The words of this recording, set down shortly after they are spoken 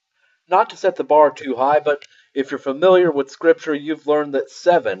Not to set the bar too high, but if you're familiar with Scripture, you've learned that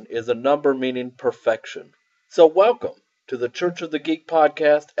 7 is a number meaning perfection. So welcome to the Church of the Geek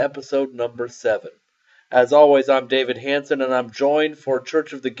podcast, episode number 7. As always, I'm David Hanson, and I'm joined for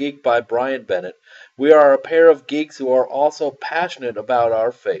Church of the Geek by Brian Bennett. We are a pair of geeks who are also passionate about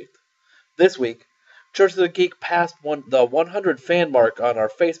our faith. This week, Church of the Geek passed the 100 fan mark on our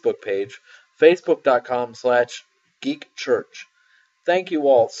Facebook page, facebook.com/geekchurch. Thank you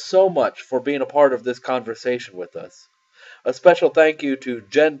all so much for being a part of this conversation with us. A special thank you to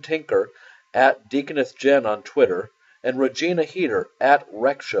Jen Tinker at Deaconess Jen on Twitter and Regina Heater at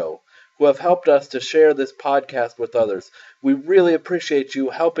RecShow, who have helped us to share this podcast with others. We really appreciate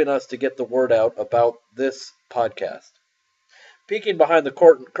you helping us to get the word out about this podcast. Peeking behind the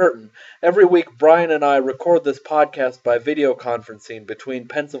curtain, every week Brian and I record this podcast by video conferencing between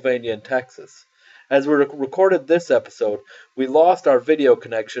Pennsylvania and Texas. As we recorded this episode, we lost our video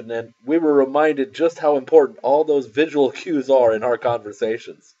connection, and we were reminded just how important all those visual cues are in our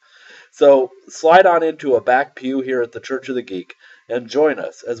conversations. So slide on into a back pew here at the Church of the Geek and join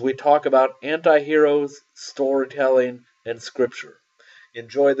us as we talk about anti-heroes, storytelling, and scripture.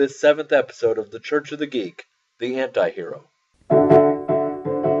 Enjoy this 7th episode of the Church of the Geek, The Anti-Hero.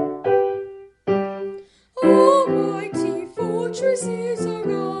 Almighty fortress is our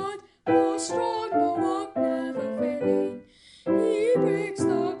God, more strong, bulwark never failing. He breaks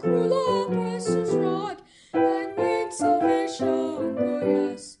the cruel oppressor's rod and wins salvation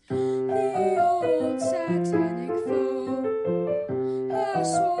glorious. The old satanic foe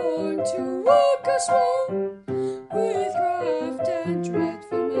has sworn to work us woe with craft and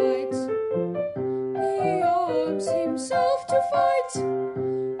dreadful might. He arms himself to fight.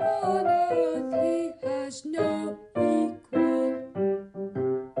 On earth he has no equal.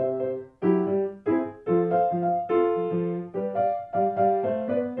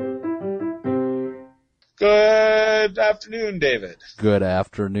 Good afternoon, David. Good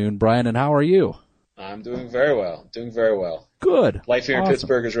afternoon, Brian, and how are you? I'm doing very well. Good. Life here in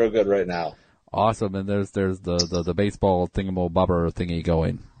Pittsburgh is real good right now. Awesome, and there's the baseball thingamabobber thingy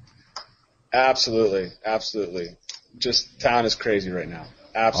going. Absolutely. Just town is crazy right now.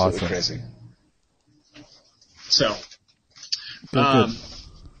 Absolutely Awesome. crazy. So, Good.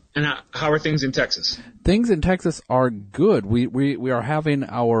 and how are things in Texas? Things in Texas are good. We are having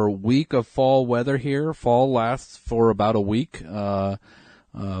our week of fall weather here. Fall lasts for about a week, and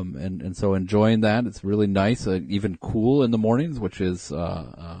so enjoying that. It's really nice, even cool in the mornings, which is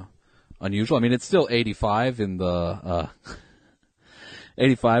unusual. I mean, it's still 85 in the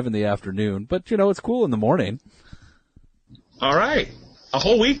 85 in the afternoon, but it's cool in the morning. All right. A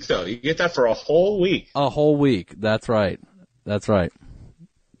whole week, though. You get that for a whole week. A whole week. That's right.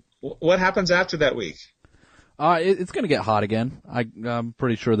 What happens after that week? It's going to get hot again. I'm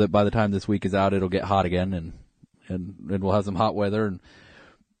pretty sure that by the time this week is out, it'll get hot again, and we'll have some hot weather. And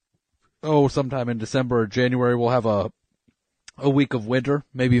sometime in December or January, we'll have a week of winter,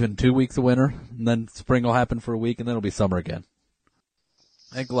 maybe even 2 weeks of winter, and then spring will happen for a week, and then it'll be summer again.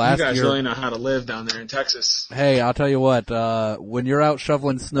 I think last you guys year, really know how to live down there in Texas. Hey, I'll tell you what. When you're out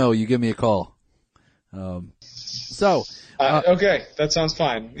shoveling snow, you give me a call. Okay, that sounds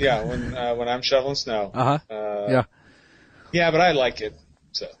fine. Yeah, when I'm shoveling snow. Yeah. Yeah, but I like it.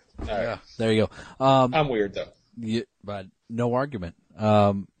 So, all right. Yeah. There you go. I'm weird though. But no argument.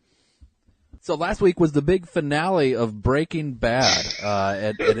 So last week was the big finale of Breaking Bad,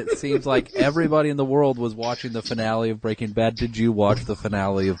 and it seems like everybody in the world was watching the finale of Breaking Bad. Did you watch the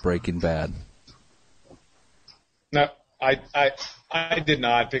finale of Breaking Bad? No, I did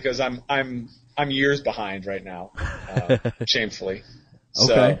not, because I'm years behind right now, shamefully.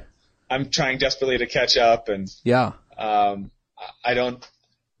 So Okay. I'm trying desperately to catch up, and Yeah. I don't,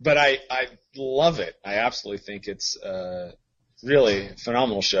 but I love it. I absolutely think it's really a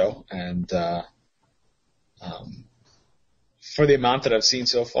phenomenal show, and for the amount that I've seen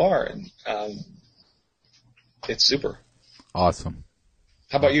so far, and it's super. Awesome.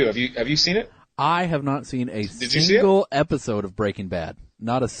 How about you? Have you seen it? I have not seen a Did you see single episode of Breaking Bad.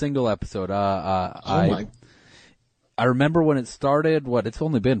 Not a single episode. I remember when it started. It's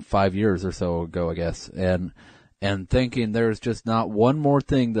only been 5 years or so ago, I guess, and thinking there's just not one more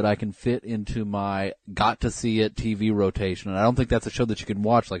thing that I can fit into my got to see it TV rotation. And I don't think that's a show that you can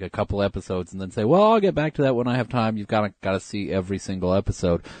watch like a couple episodes and then say, well, I'll get back to that when I have time. You've got to see every single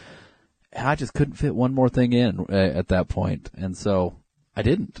episode. And I just couldn't fit one more thing in at that point. And so I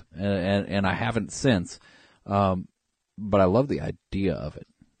didn't. And I haven't since. But I love the idea of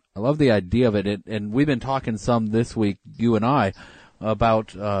it. And we've been talking some this week, you and I, about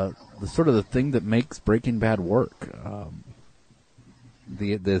the sort of the thing that makes Breaking Bad work.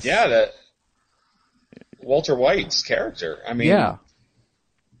 that Walter White's character. I mean, yeah.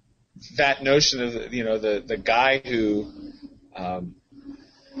 that notion of the guy who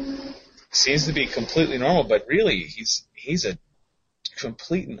seems to be completely normal, but really he's a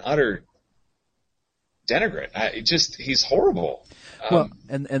complete and utter denigrate. He's horrible. Well,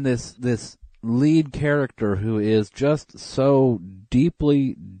 and this lead character who is just so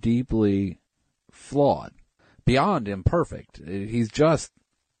deeply, deeply flawed, beyond imperfect. He's just,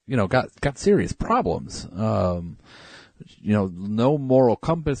 got serious problems. No moral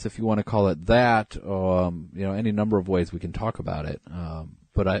compass, if you want to call it that. Any number of ways we can talk about it.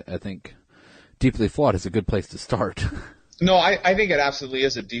 But I think deeply flawed is a good place to start. No, I think it absolutely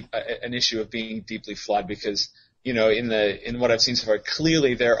is an issue of being deeply flawed because, in what I've seen so far,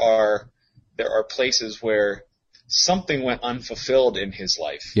 clearly there are places where something went unfulfilled in his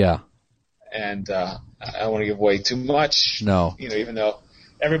life. Yeah. And I don't want to give away too much. No. Even though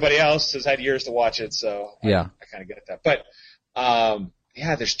everybody else has had years to watch it, so yeah. I kind of get that. But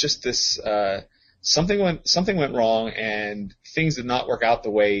there's just this something went wrong, and things did not work out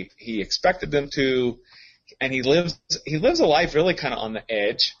the way he expected them to, and he lives a life really kind of on the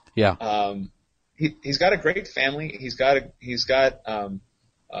edge. Yeah. He's got a great family. He's got an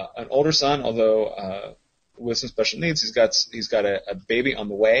older son, although with some special needs. He's got a baby on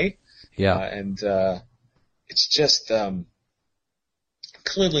the way. Yeah. And it's just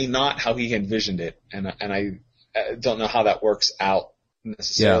clearly not how he envisioned it, and I don't know how that works out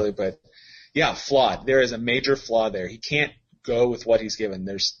necessarily. Yeah. But yeah, flawed. There is a major flaw there. He can't go with what he's given.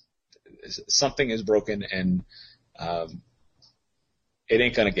 There's something is broken, and it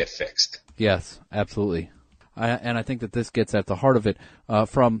ain't gonna get fixed. Yes, absolutely. And I think that this gets at the heart of it,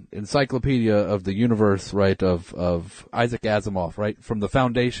 from Encyclopedia of the Universe, right, of Isaac Asimov, right, from the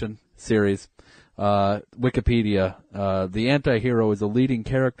Foundation series, Wikipedia, the anti-hero is a leading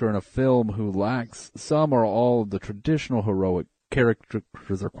character in a film who lacks some or all of the traditional heroic characters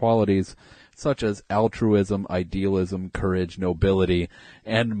or qualities, such as altruism, idealism, courage, nobility,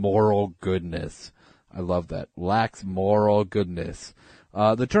 and moral goodness. I love that. Lacks moral goodness.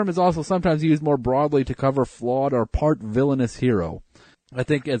 The term is also sometimes used more broadly to cover flawed or part villainous hero. I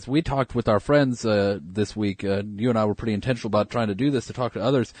think as we talked with our friends this week, you and I were pretty intentional about trying to do this to talk to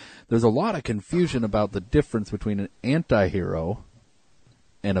others. There's a lot of confusion about the difference between an anti-hero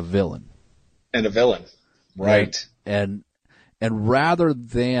and a villain. Right. And rather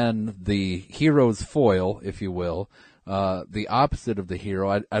than the hero's foil, if you will, the opposite of the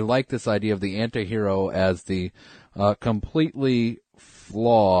hero, I like this idea of the anti-hero as the completely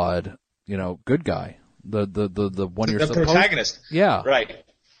flawed, good guy. The one you're supposed. The protagonist. Yeah. Right.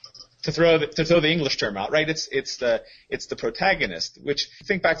 To throw the English term out, right? It's the protagonist. Which,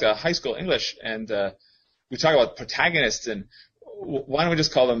 think back to high school English, and we talk about protagonists, and why don't we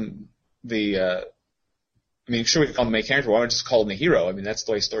just call them sure we could call them the main character. Why don't we just call them the hero? I mean, that's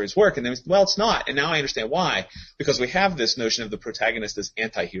the way stories work. And then, well, it's not. And now I understand why, because we have this notion of the protagonist as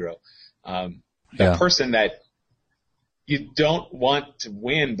anti-hero, the person that you don't want to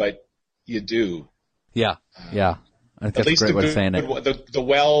win, but you do. Yeah, yeah. I think that's a great way of saying it.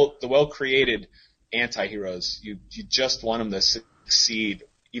 The well-created anti-heroes, you just want them to succeed,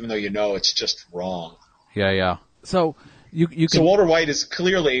 even though it's just wrong. Yeah, yeah. So you can. So Walter White is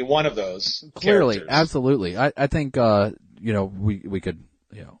clearly one of those. Clearly, characters. Absolutely. I think we could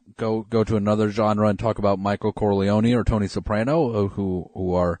go to another genre and talk about Michael Corleone or Tony Soprano,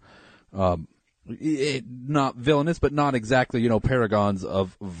 who are not villainous, but not exactly, paragons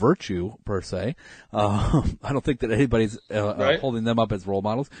of virtue per se. I don't think that anybody's holding them up as role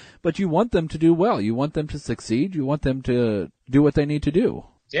models, but you want them to do well. You want them to succeed. You want them to do what they need to do.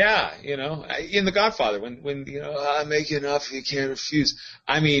 Yeah, in The Godfather, when I make you an offer you can't refuse.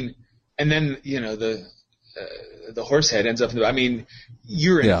 I mean, and then the horse head ends up. I mean,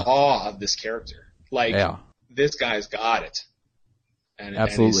 you're in awe of this character. Like this guy's got it.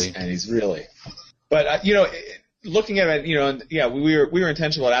 Absolutely. And he's really, but looking at it, we were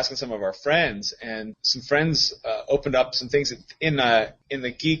intentional about asking some of our friends, and some friends opened up some things in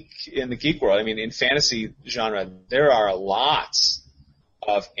the geek world. I mean, in fantasy genre, there are lots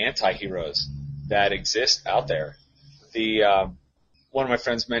of anti-heroes that exist out there. One of my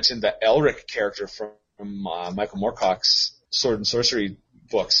friends mentioned the Elric character from Michael Moorcock's Sword and Sorcery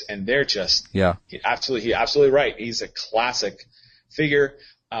books, and they're just he's absolutely right. He's a classic figure.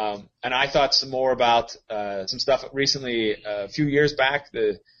 And I thought some more about some stuff recently, a few years back.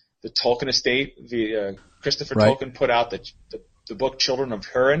 The Tolkien estate, Christopher Tolkien put out the book Children of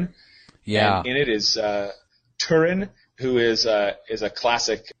Húrin. Yeah. And in it is Turin, who is a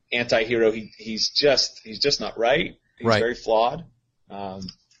classic anti-hero. He's just not right. He's very flawed.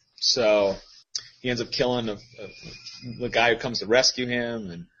 So he ends up killing the guy who comes to rescue him,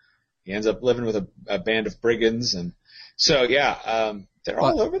 and he ends up living with a band of brigands. And so, they're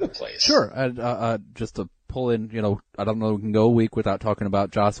all over the place. Sure. Just to pull in, I don't know, we can go a week without talking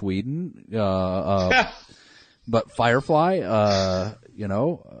about Joss Whedon. But Firefly,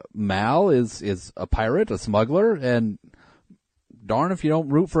 Mal is a pirate, a smuggler, and darn if you don't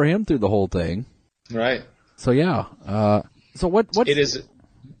root for him through the whole thing. Right. So yeah. So what? It is.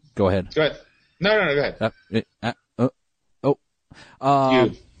 Go ahead. Go ahead. No, go ahead.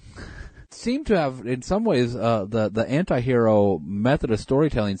 You seem to have, in some ways, the anti-hero method of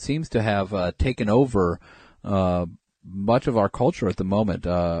storytelling seems to have taken over much of our culture at the moment.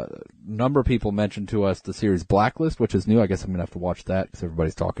 A number of people mentioned to us the series Blacklist, which is new. I guess I'm going to have to watch that because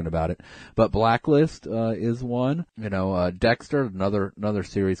everybody's talking about it. But Blacklist is one. Dexter, another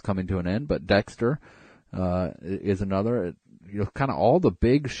series coming to an end, but Dexter is another. Kind of all the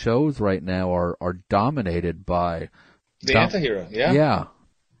big shows right now are dominated by the anti-hero. Yeah. Yeah.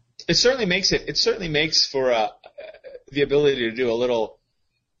 It certainly makes for the ability to do a little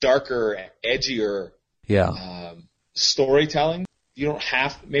darker, edgier storytelling. You don't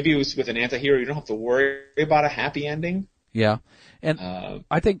have, maybe it was with an anti-hero, you don't have to worry about a happy ending. Yeah. And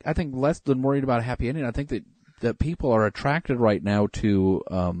I think less than worried about a happy ending, I think that people are attracted right now to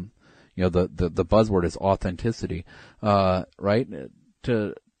the buzzword is authenticity, right?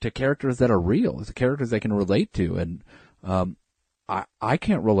 To characters that are real, to characters they can relate to. And I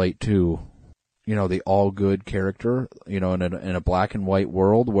can't relate to, the all good character, in a black and white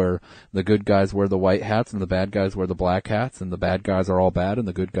world where the good guys wear the white hats and the bad guys wear the black hats and the bad guys are all bad and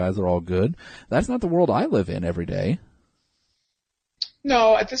the good guys are all good. That's not the world I live in every day.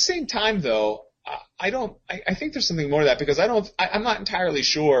 No, at the same time though, I think there's something more to that because I'm not entirely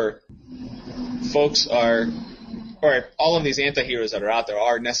sure folks or all of these anti-heroes that are out there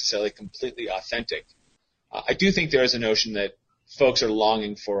are necessarily completely authentic. I do think there is a notion that folks are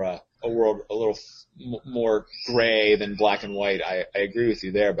longing for a world a little more gray than black and white. I agree with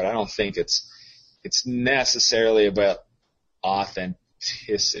you there, but I don't think it's necessarily about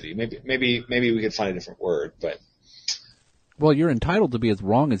authenticity. Maybe we could find a different word, but. Well, you're entitled to be as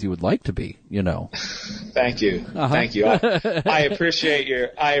wrong as you would like to be, Thank you. Uh-huh. Thank you. I appreciate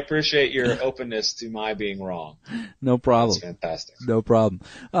your openness to my being wrong. No problem. That's fantastic. No problem.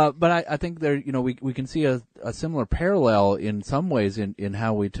 But I think there, we can see a similar parallel in some ways in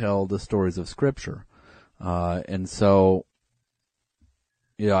how we tell the stories of Scripture. And so,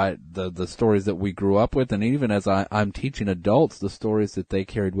 the stories that we grew up with, and even as I'm teaching adults, the stories that they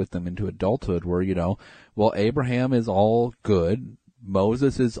carried with them into adulthood were, Abraham is all good,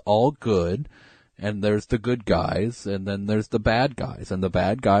 Moses is all good, and there's the good guys, and then there's the bad guys, and the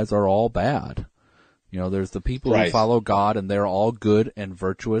bad guys are all bad. There's the people who follow God, and they're all good and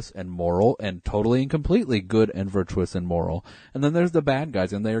virtuous and moral, and totally and completely good and virtuous and moral. And then there's the bad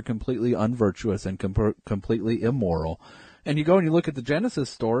guys, and they are completely unvirtuous and completely immoral. And you go and you look at the Genesis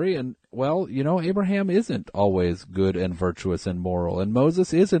story, and, Abraham isn't always good and virtuous and moral, and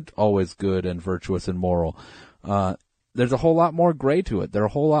Moses isn't always good and virtuous and moral. There's a whole lot more gray to it. They're a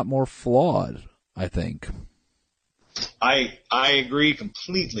whole lot more flawed, I think. I agree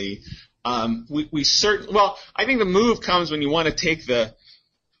completely. I think the move comes when you want to take the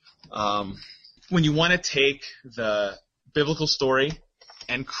biblical story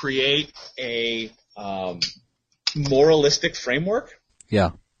and create a moralistic framework. Yeah.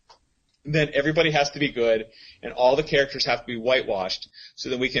 Then everybody has to be good and all the characters have to be whitewashed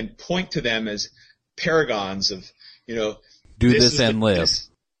so that we can point to them as paragons of, do this and live.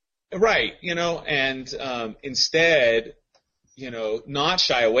 Right. And instead, not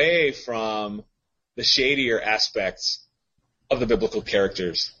shy away from the shadier aspects of the biblical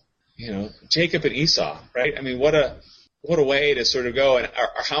characters. Jacob and Esau, right? I mean, what a way to sort of go. And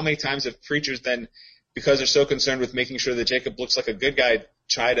how many times have preachers then, because they're so concerned with making sure that Jacob looks like a good guy,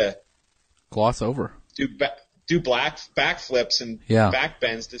 try to gloss over, do black backflips and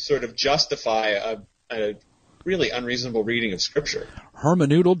backbends to sort of justify a really unreasonable reading of Scripture.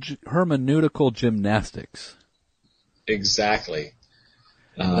 Hermeneutical gymnastics. Exactly.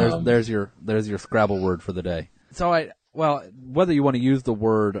 There's your Scrabble word for the day. So whether you want to use the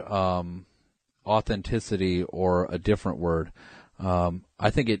word authenticity or a different word, I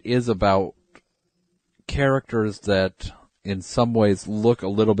think it is about characters that in some ways look a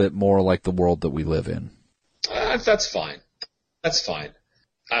little bit more like the world that we live in. That's fine.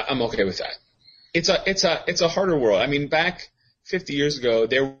 I'm okay with that. It's a harder world. I mean, back 50 years ago,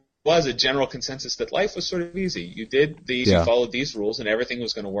 there was a general consensus that life was sort of easy. You did these, you followed these rules, and everything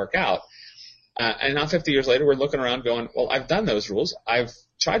was going to work out. And now 50 years later, we're looking around going, well, I've done those rules. I've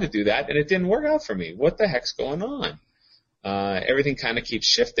tried to do that, and it didn't work out for me. What the heck's going on? Everything kind of keeps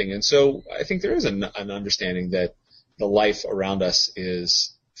shifting. And so I think there is an understanding that the life around us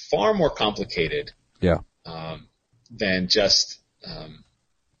is far more complicated than just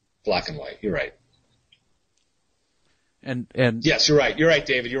black and white. You're right. And yes, you're right. You're right,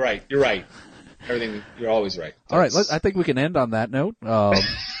 David. You're right. You're right. Everything. You're always right. All right. I think we can end on that note.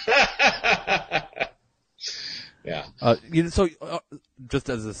 Yeah. So just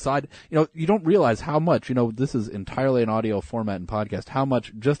as a side, you don't realize how much, this is entirely an audio format and podcast, how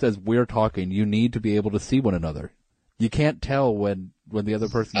much, just as we're talking, you need to be able to see one another. You can't tell when the other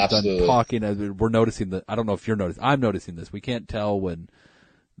person's Absolutely. done talking. As we're noticing that, I don't know if you're noticing, I'm noticing this. We can't tell when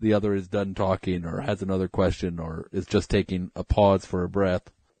the other is done talking or has another question or is just taking a pause for a breath.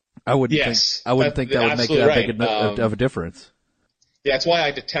 I wouldn't think that would make that big of a difference. Yeah, it's why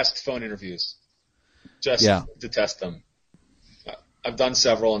I detest phone interviews. Just detest them. I've done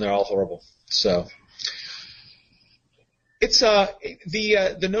several and they're all horrible. So it's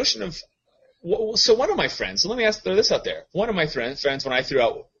the notion of so one of my friends. So let me throw this out there. One of my friends, when I threw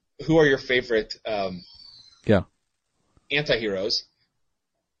out who are your favorite anti-heroes,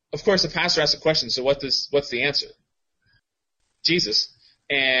 of course the pastor asked a question. So what's the answer? Jesus.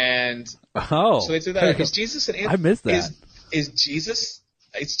 And so they threw that out. Is Jesus an I missed that. Is Jesus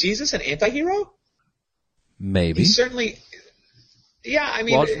an anti-hero? Maybe. He certainly. Yeah, I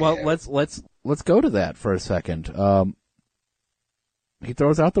mean. Well, let's go to that for a second. He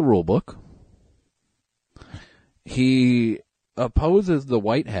throws out the rule book. He opposes the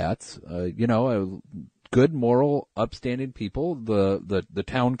white hats. Good, moral, upstanding people. The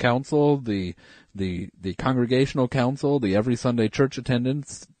town council, the congregational council, the every Sunday church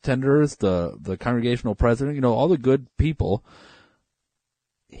attenders, the congregational president. All the good people.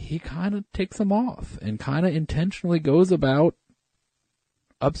 He kind of takes them off and kind of intentionally goes about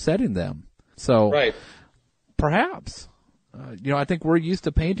upsetting them. So perhaps, I think we're used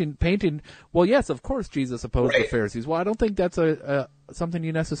to painting. Well, yes, of course, Jesus opposed the Pharisees. Well, I don't think that's something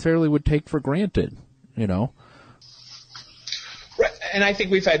you necessarily would take for granted, Right. And I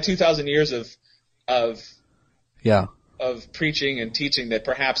think we've had 2,000 years of preaching and teaching that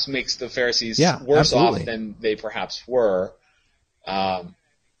perhaps makes the Pharisees worse off than they perhaps were.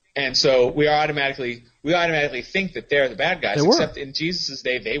 And so we automatically think that they're the bad guys, except in Jesus'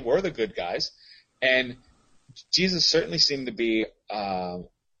 day, they were the good guys. And Jesus certainly seemed to be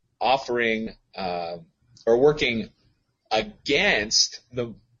offering or working against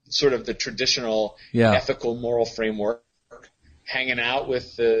the sort of the traditional ethical moral framework, hanging out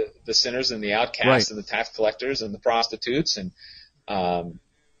with the sinners and the outcasts and the tax collectors and the prostitutes and and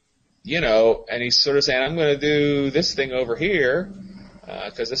he's sort of saying, I'm going to do this thing over here.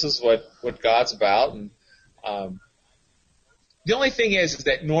 Because this is what God's about. And the only thing is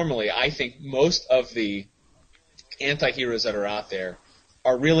that normally I think most of the anti-heroes that are out there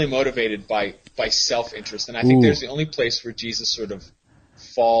are really motivated by self-interest. And I think there's the only place where Jesus sort of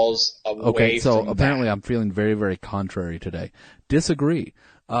falls away from Okay, so apparently that. I'm feeling very, very contrary today. Disagree.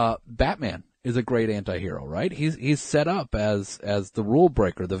 Batman is a great anti-hero, right? He's set up as the rule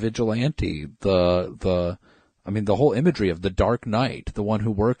breaker, the vigilante, the whole imagery of the Dark Knight, the one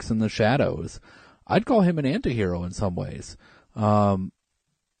who works in the shadows. I'd call him an anti-hero in some ways.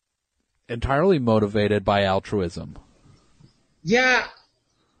 Entirely motivated by altruism. Yeah.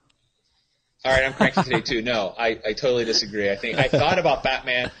 All right, I'm cranky today too. No, I totally disagree. I thought about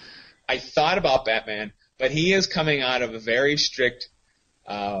Batman, but he is coming out of a very strict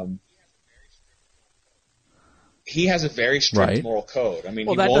he has a very strict moral code. I mean,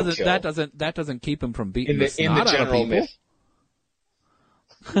 well, he won't kill. that doesn't keep him from beating in the general myth.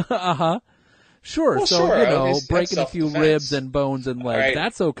 Sure. Well, so breaking a few ribs and bones and legs, right.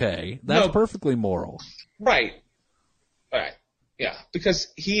 That's okay. That's perfectly moral. Right. Yeah, because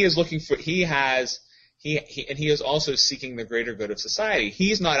he is looking for he is also seeking the greater good of society.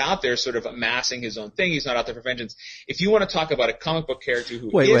 He's not out there sort of amassing his own thing. He's not out there for vengeance. If you want to talk about a comic book character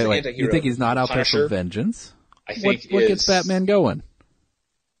who is an anti-hero, you think he's not out Punisher, there for vengeance? I think what gets Batman going?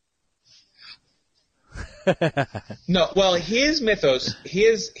 No, well, his mythos,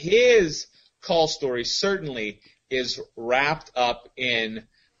 his call story certainly is wrapped up in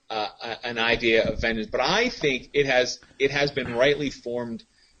an idea of vengeance, but I think it has been rightly formed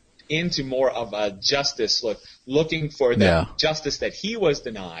into more of a justice look, looking for the justice that he was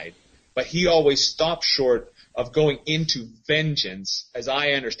denied, but he always stopped short of going into vengeance, as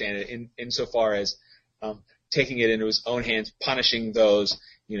I understand it, insofar as taking it into his own hands, punishing those.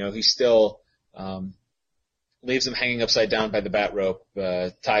 He still leaves them hanging upside down by the bat rope,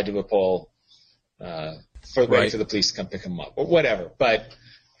 tied to a pole, for waiting for the police to come pick him up or whatever. But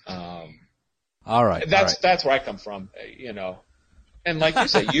all right, that's where I come from, you know. And like you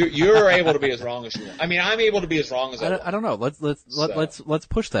said, you're able to be as wrong as you want. I mean, I'm able to be as wrong as I want. I don't know. Let's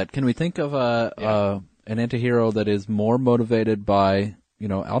push that. Can we think of an anti-hero that is more motivated by, you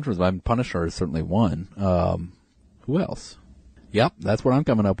know, altruism? I mean, Punisher is certainly one. Who else? Yep, that's what I'm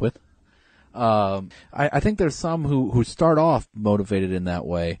coming up with. I think there's some who start off motivated in that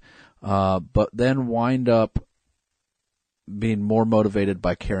way, but then wind up being more motivated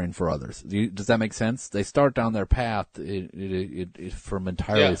by caring for others. Does that make sense? They start down their path from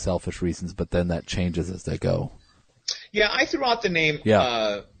entirely selfish reasons, but then that changes as they go. Yeah, I threw out the name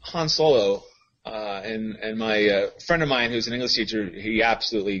Han Solo, and my friend of mine who's an English teacher, he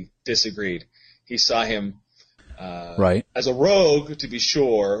absolutely disagreed. He saw him as a rogue, to be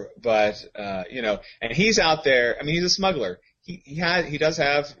sure, but you know, and he's out there. I mean, he's a smuggler. He does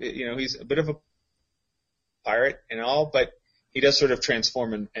have, you know, he's a bit of a pirate and all, but he does sort of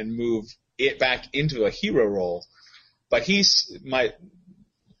transform and move it back into a hero role. But my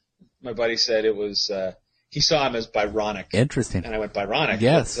buddy said it was he saw him as Byronic. Interesting. And I went, Byronic?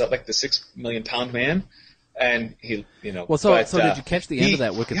 Yes. Is that like the 6 million pound man? And he, you know. Well, so did you catch the end of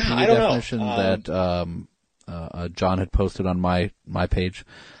that Wikipedia definition that John had posted on my page?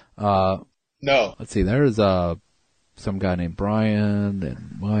 No. Let's see. There's some guy named Brian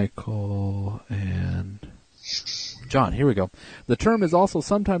and Michael and John. Here we go. The term is also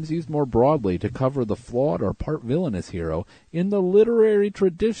sometimes used more broadly to cover the flawed or part villainous hero in the literary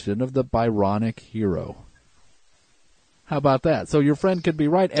tradition of the Byronic hero. How about that? So your friend could be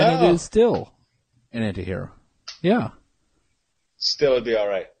right, and it is still an anti-hero. Yeah. Still would be all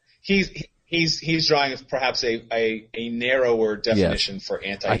right. He's drawing perhaps a narrower definition for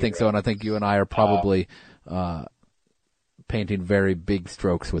anti-hero. I think so, and I think you and I are probably painting very big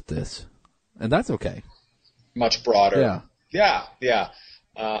strokes with this, and that's okay. Much broader. Yeah.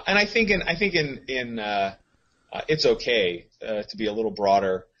 And I think it's okay to be a little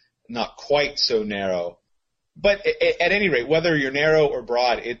broader, not quite so narrow. But at any rate, whether you're narrow or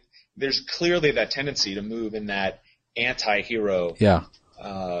broad, there's clearly that tendency to move in that anti-hero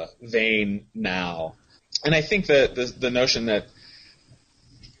vein now. And I think that the notion that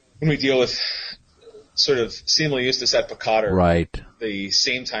when we deal with sort of seemingly Eustace et Peccator, right, the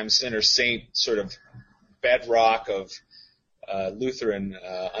same time sinner saint sort of bedrock of Lutheran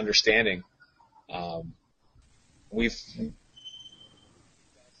understanding,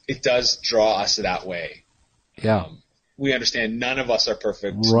 it does draw us that way. Yeah. We understand none of us are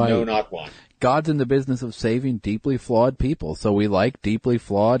perfect. Right. No, not one. God's in the business of saving deeply flawed people, so we like deeply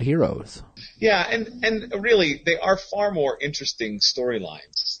flawed heroes. Yeah, and really, they are far more interesting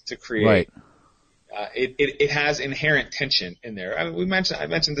storylines to create. Right. It has inherent tension in there. I mean, I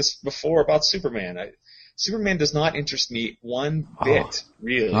mentioned this before about Superman. Superman does not interest me one bit,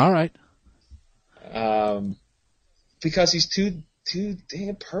 really. All right. Because he's too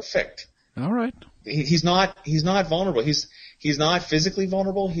damn perfect. All right. He's not vulnerable. He's not physically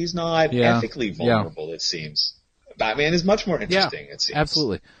vulnerable. He's not ethically vulnerable. It seems. Batman is much more interesting. It seems.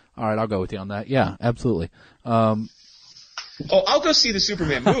 Absolutely. All right, I'll go with you on that. Yeah, absolutely. I'll go see the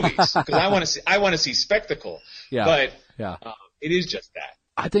Superman movies because I want to see spectacle. Yeah. But it is just that.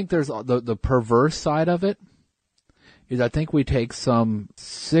 I think there's the perverse side of it is I think we take some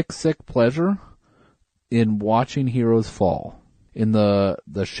sick pleasure in watching heroes fall. In the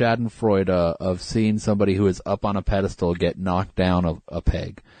schadenfreude of seeing somebody who is up on a pedestal get knocked down a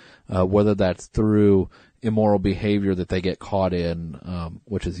peg, whether that's through immoral behavior that they get caught in,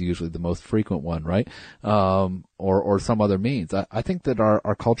 which is usually the most frequent one, right? Or some other means. I think that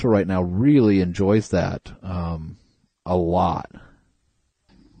our culture right now really enjoys that a lot.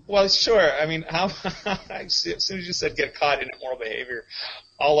 Well, sure. I mean, as soon as you said get caught in immoral behavior,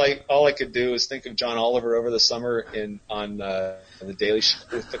 all I could do is think of John Oliver over the summer on the Daily Show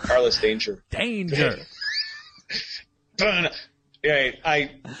with the Carlos Danger. Danger. Thank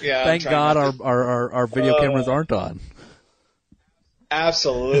God our video cameras aren't on.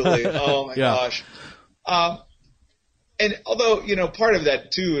 Absolutely. Oh my gosh. And although, part of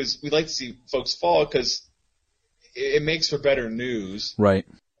that too is we like to see folks fall because it makes for better news. Right.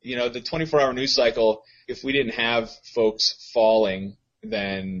 The 24-hour news cycle, if we didn't have folks falling,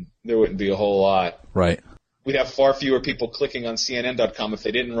 then there wouldn't be a whole lot. Right. We'd have far fewer people clicking on CNN.com if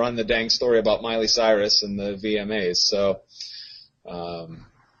they didn't run the dang story about Miley Cyrus and the VMAs. So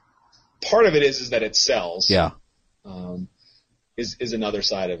part of it is that it sells. Yeah. Is another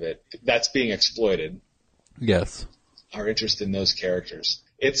side of it. That's being exploited. Yes. Our interest in those characters.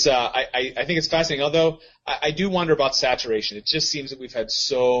 It's I think it's fascinating, although I do wonder about saturation. It just seems that we've had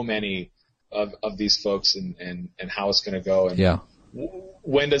so many of these folks and how it's going to go. And Yeah.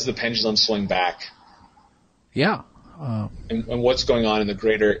 When does the pendulum swing back? Yeah. And what's going on in the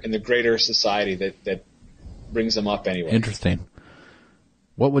greater society that brings them up anyway? Interesting.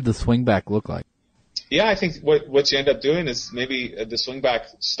 What would the swing back look like? Yeah, I think what you end up doing is maybe the swing back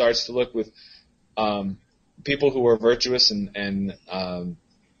starts to look with people who are virtuous and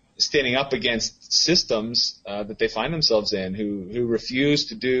standing up against systems that they find themselves in, who refuse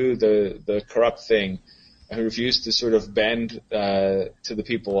to do the corrupt thing, who refuse to sort of bend to the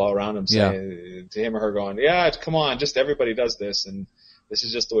people all around them, saying to him or her, going, "Yeah, come on, just everybody does this, and this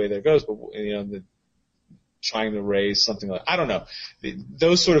is just the way that it goes." But trying to raise something like, I don't know,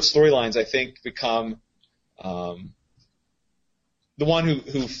 those sort of storylines, I think, become the one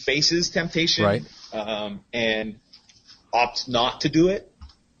who faces temptation, right, and opts not to do it.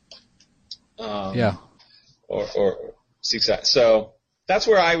 Or seeks that. So that's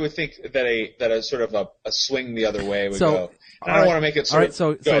where I would think that a sort of a swing the other way would go. And I don't want to make it sort of.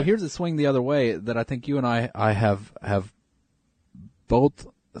 So here's a swing the other way that I think you and I have both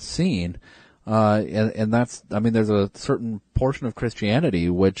seen, and that's, I mean, there's a certain portion of Christianity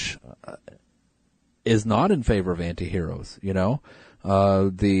which is not in favor of anti-heroes,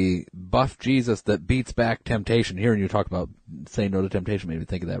 the buff Jesus that beats back temptation. Hearing you talk about saying no to temptation made me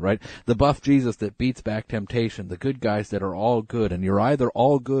think of that, right? The buff Jesus that beats back temptation, the good guys that are all good, and you're either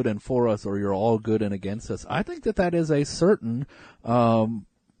all good and for us or you're all good and against us. I think that is a certain,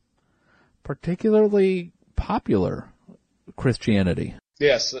 particularly popular Christianity.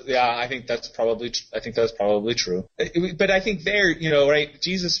 Yes, yeah, I think that's probably true. But I think there, right,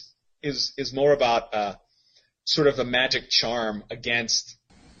 Jesus is more about sort of a magic charm against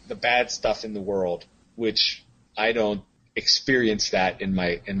the bad stuff in the world, which I don't experience that in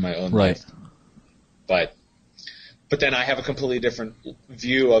my own life. But then I have a completely different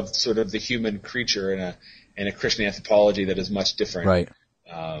view of sort of the human creature in a Christian anthropology that is much different. Right.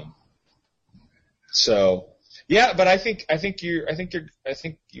 So yeah, but I think you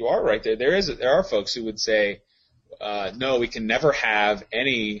are right there. There are folks who would say, no, we can never have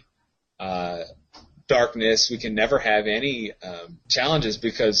any darkness. We can never have any challenges,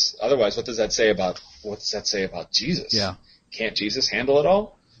 because otherwise, what does that say about Jesus? Yeah. Can't Jesus handle it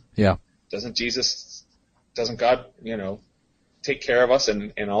all? Yeah. Doesn't God, take care of us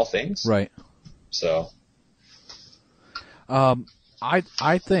in all things? Right. So, I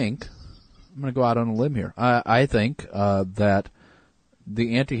think I'm going to go out on a limb here. I think that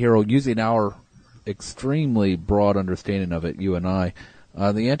the anti-hero, using our extremely broad understanding of it, you and I,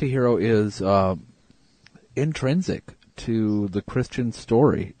 the anti-hero is intrinsic to the Christian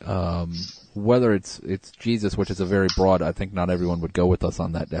story. Whether it's Jesus, which is a very broad, I think not everyone would go with us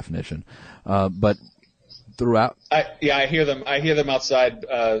on that definition. But throughout, I hear them outside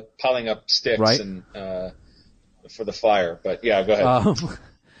piling up sticks, right? And for the fire. But yeah, go ahead.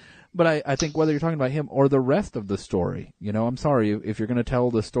 But I think whether you're talking about him or the rest of the story, I'm sorry, if you're going to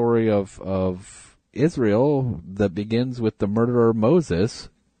tell the story of Israel that begins with the murderer Moses,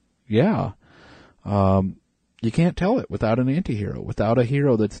 you can't tell it without an anti-hero, without a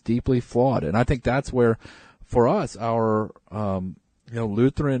hero that's deeply flawed. And I think that's where, for us, our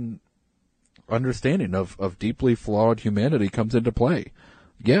Lutheran understanding of deeply flawed humanity comes into play.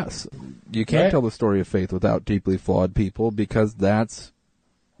 Yes, you can't tell the story of faith without deeply flawed people, because that's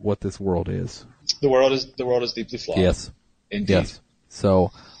what this world is. The world is deeply flawed. Yes. Indeed. Yes.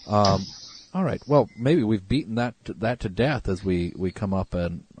 So, all right. Well, maybe we've beaten that to death as we come up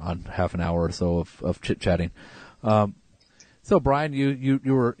on half an hour or so of chit-chatting. So Brian, you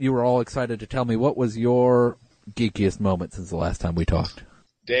were all excited to tell me, what was your geekiest moment since the last time we talked?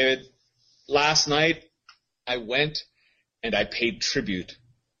 David, last night I went and I paid tribute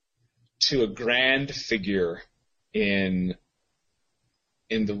to a grand figure in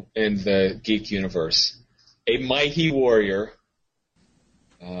the geek universe, a mighty warrior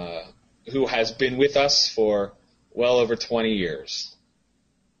who has been with us for well over 20 years.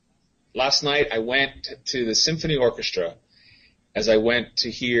 Last night I went to the symphony orchestra as I went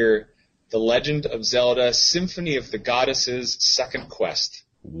to hear The Legend of Zelda: Symphony of the Goddesses Second Quest.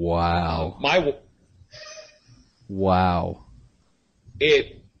 Wow. Wow.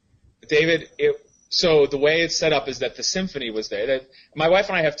 David, so the way it's set up is that the symphony was there. My wife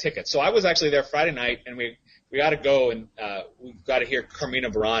and I have tickets. So I was actually there Friday night, and we got to go and we've got to hear Carmina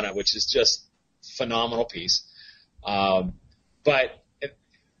Burana, which is just a phenomenal piece. And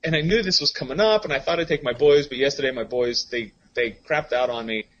I knew this was coming up, and I thought I'd take my boys, but yesterday my boys, they crapped out on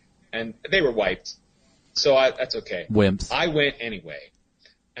me, and they were wiped. So that's okay. Wimps. I went anyway,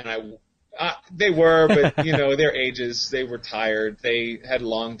 and They were, but their ages, they were tired. They had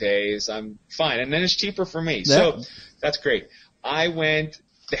long days. I'm fine, and then it's cheaper for me, so that's great. I went.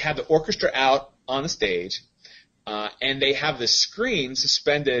 They had the orchestra out on the stage, and they have the screen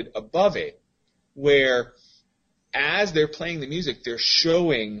suspended above it, where as they're playing the music, they're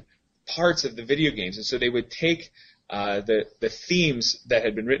showing parts of the video games, and so they would take the themes that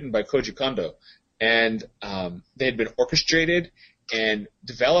had been written by Koji Kondo, and they had been orchestrated and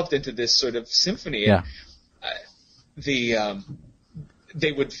developed into this sort of symphony. Yeah. And,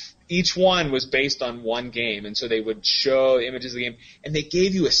 they would each one was based on one game, and so they would show images of the game, and they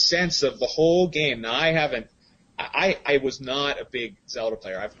gave you a sense of the whole game. Now I was not a big Zelda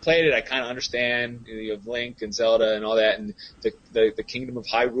player. I've played it. I kind of understand of Link and Zelda and all that, and the Kingdom of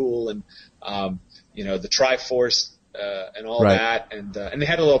Hyrule and the Triforce and all that, and they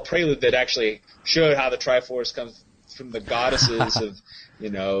had a little prelude that actually showed how the Triforce comes from the goddesses of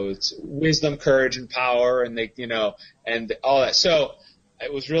it's wisdom, courage, and power, and and all that. So they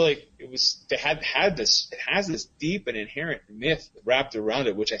had this. It has this deep and inherent myth wrapped around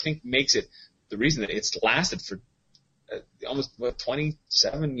it, which I think makes it the reason that it's lasted for almost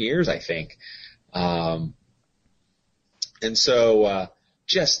 27 years, I think. And so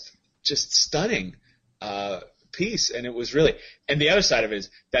just stunning piece, and it was really. And the other side of it is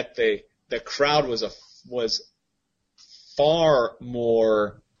that the crowd was far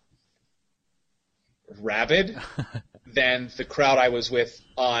more rabid than the crowd I was with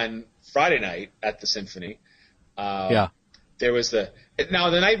on Friday night at the Symphony. There was the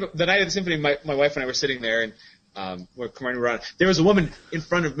night of the Symphony. My wife and I were sitting there, and we're coming around. There was a woman in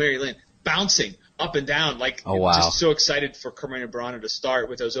front of Mary Lynn bouncing up and down, like just so excited for Carmina Burana to start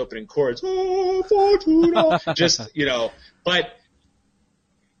with those opening chords. Oh, Fortuna! Just but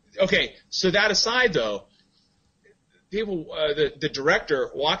okay. So that aside, though. People, the director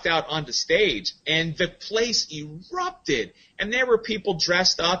walked out onto stage, and the place erupted. And there were people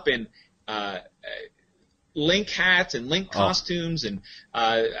dressed up in Link hats and Link costumes, and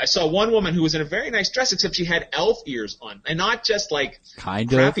I saw one woman who was in a very nice dress, except she had elf ears on, and not just like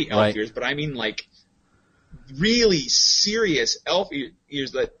crappy elf ears, but I mean like really serious elf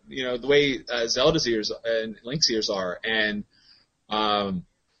ears that the way Zelda's ears and Link's ears are, and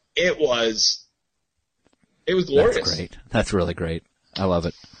it was glorious. That's great. That's really great. I love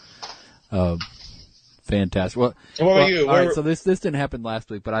it. Fantastic. Well, so what about you? All right, so this didn't happen last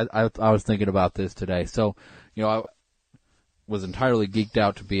week, but I was thinking about this today. So, I was entirely geeked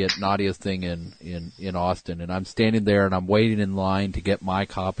out to be at Nadia's thing in Austin, and I'm standing there and I'm waiting in line to get my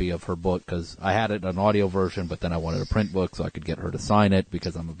copy of her book because I had it an audio version, but then I wanted a print book so I could get her to sign it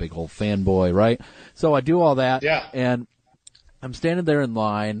because I'm a big old fanboy, right? So I do all that, and I'm standing there in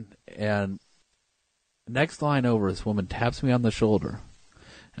line, and next line over, this woman taps me on the shoulder,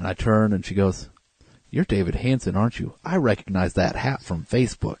 and I turn, and she goes, "You're David Hansen, aren't you? I recognize that hat from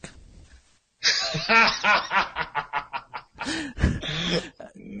Facebook."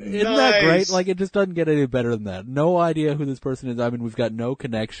 Isn't that great? Like, it just doesn't get any better than that. No idea who this person is. I mean, we've got no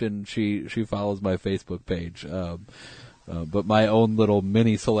connection. She follows my Facebook page. But my own little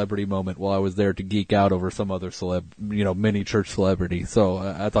mini celebrity moment while I was there to geek out over some other mini church celebrity. So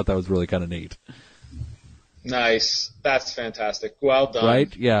I thought that was really kind of neat. Nice. That's fantastic. Well done.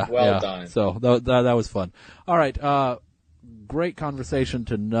 Right? Yeah. Well done. So that was fun. All right. Great conversation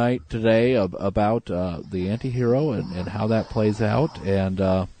today about the Anti-Hero and how that plays out.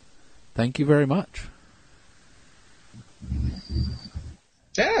 And thank you very much.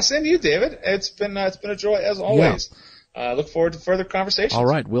 Yeah, same to you, David. It's been a joy as always. Yeah. Look forward to further conversations. All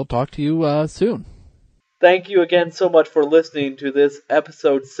right. We'll talk to you soon. Thank you again so much for listening to this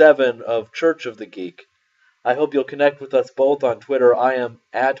episode 7 of Church of the Geek. I hope you'll connect with us both on Twitter. I am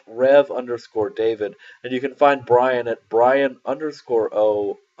at Rev_David, and you can find Brian at Brian_O_Bennett.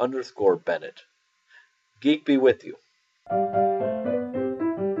 Geek be with you.